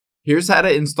Here's how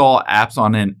to install apps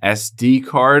on an SD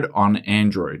card on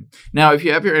Android. Now, if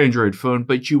you have your Android phone,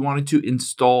 but you wanted to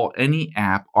install any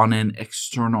app on an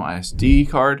external SD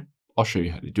card, I'll show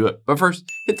you how to do it. But first,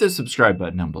 hit the subscribe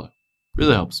button down below.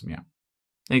 Really helps me out.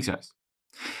 Thanks, guys.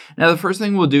 Now, the first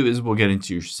thing we'll do is we'll get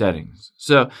into your settings.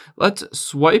 So let's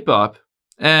swipe up,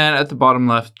 and at the bottom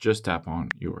left, just tap on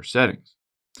your settings.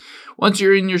 Once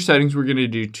you're in your settings, we're going to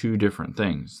do two different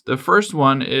things. The first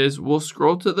one is we'll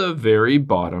scroll to the very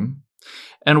bottom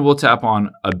and we'll tap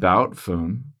on About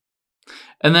Phone.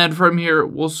 And then from here,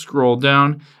 we'll scroll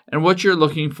down, and what you're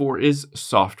looking for is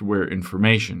software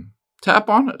information. Tap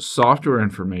on Software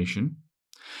Information,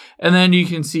 and then you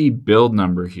can see build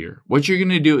number here. What you're going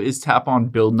to do is tap on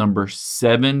build number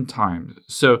 7 times.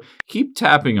 So keep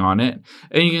tapping on it,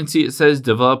 and you can see it says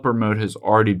developer mode has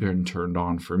already been turned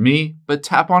on for me, but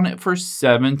tap on it for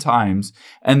 7 times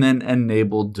and then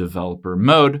enable developer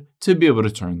mode to be able to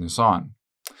turn this on.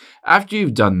 After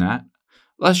you've done that,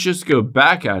 let's just go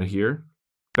back out of here,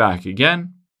 back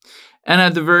again, and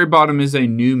at the very bottom is a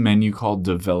new menu called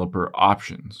Developer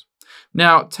Options.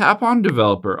 Now tap on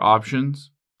Developer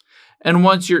Options, and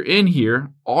once you're in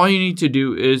here, all you need to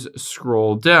do is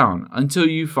scroll down until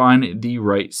you find the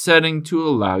right setting to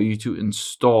allow you to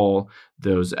install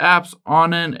those apps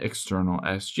on an external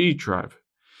SD drive.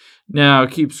 Now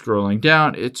keep scrolling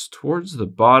down. It's towards the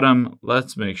bottom.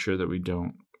 Let's make sure that we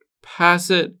don't pass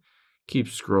it. Keep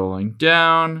scrolling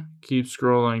down,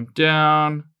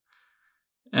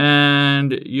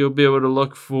 and you'll be able to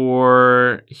look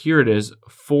for, here it is,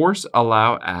 Force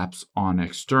Allow Apps on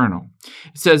External.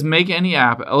 It says make any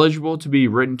app eligible to be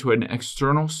written to an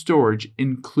external storage,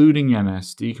 including an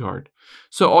SD card.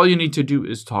 So all you need to do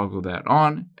is toggle that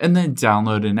on and then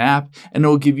download an app, and it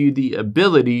will give you the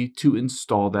ability to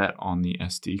install that on the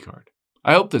SD card.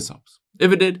 I hope this helps.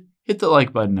 If it did, hit the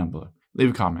like button down below.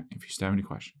 Leave a comment if you still have any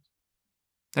questions.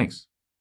 Thanks.